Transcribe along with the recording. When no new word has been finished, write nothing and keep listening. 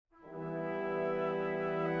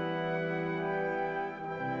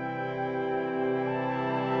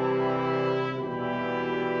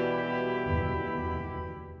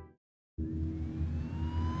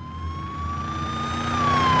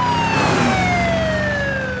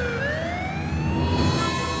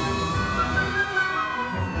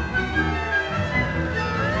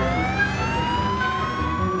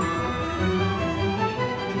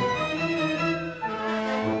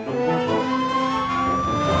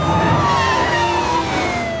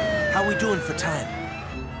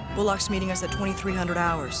Bullock's meeting us at 2300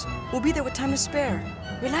 hours. We'll be there with time to spare.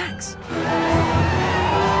 Relax.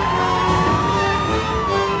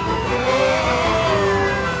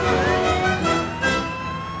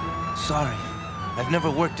 Sorry. I've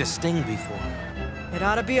never worked a sting before. It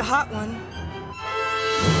ought to be a hot one.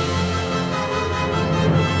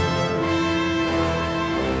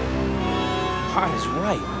 Hot as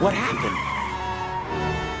Wright. What happened?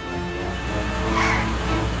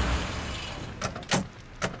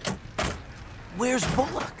 Where's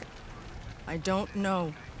Bullock? I don't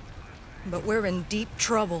know. But we're in deep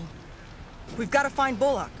trouble. We've got to find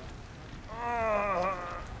Bullock.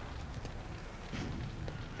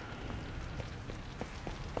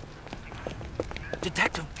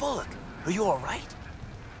 Detective Bullock, are you all right?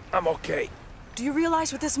 I'm okay. Do you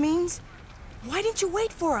realize what this means? Why didn't you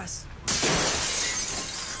wait for us?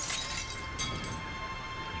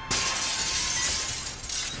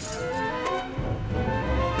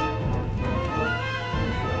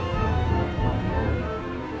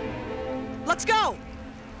 Let's go!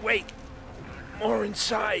 Wait. More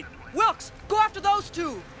inside. Wilkes, go after those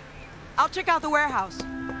two. I'll check out the warehouse.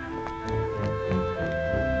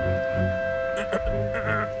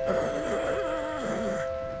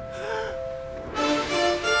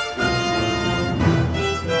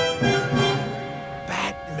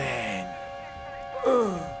 Batman.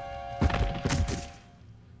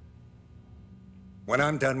 When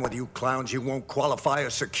I'm done with you clowns, you won't qualify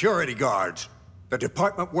as security guards. The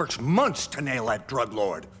department works months to nail that drug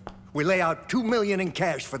lord. We lay out $2 million in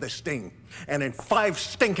cash for the sting, and in 5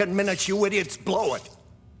 stinking minutes, you idiots blow it.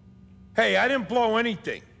 Hey, I didn't blow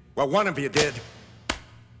anything. Well, one of you did.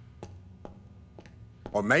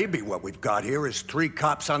 Or maybe what we've got here is 3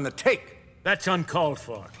 cops on the take. That's uncalled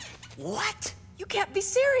for. What? You can't be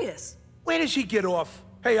serious. Where does he get off?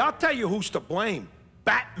 Hey, I'll tell you who's to blame.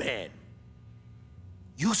 Batman.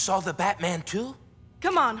 You saw the Batman too?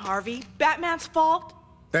 Come on, Harvey. Batman's fault?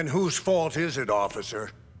 Then whose fault is it, officer?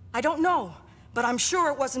 I don't know, but I'm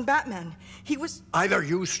sure it wasn't Batman. He was... Either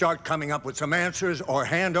you start coming up with some answers or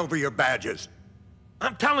hand over your badges.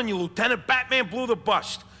 I'm telling you, Lieutenant, Batman blew the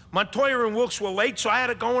bust. Montoya and Wilkes were late, so I had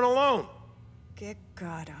to go in alone. Que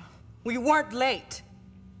cara. We weren't late.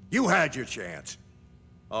 You had your chance.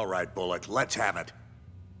 All right, Bullock, let's have it.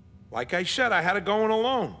 Like I said, I had to go in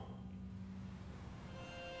alone.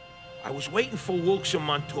 I was waiting for Wilkes and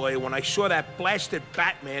Montoya when I saw that blasted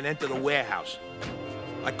Batman enter the warehouse.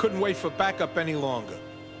 I couldn't wait for backup any longer.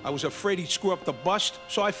 I was afraid he'd screw up the bust,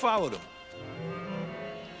 so I followed him.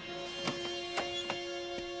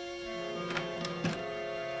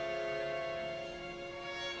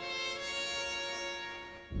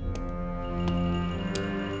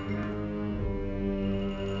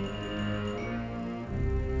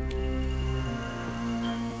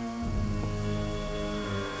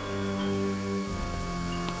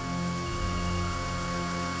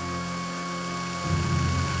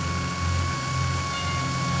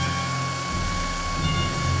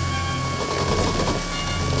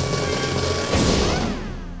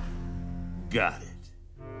 Got it.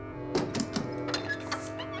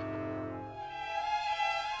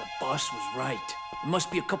 The boss was right. There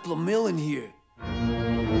must be a couple of mil in here.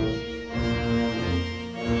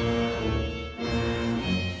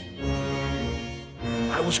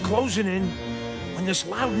 I was closing in when this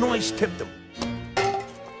loud noise tipped him.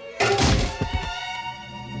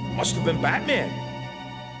 Must have been Batman.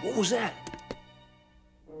 What was that?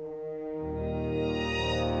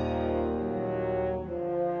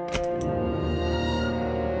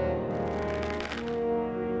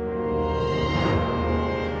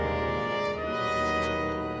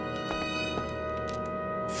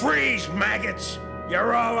 Freeze, maggots!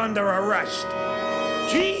 You're all under arrest.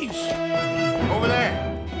 Jeez! Over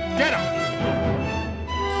there. Get him!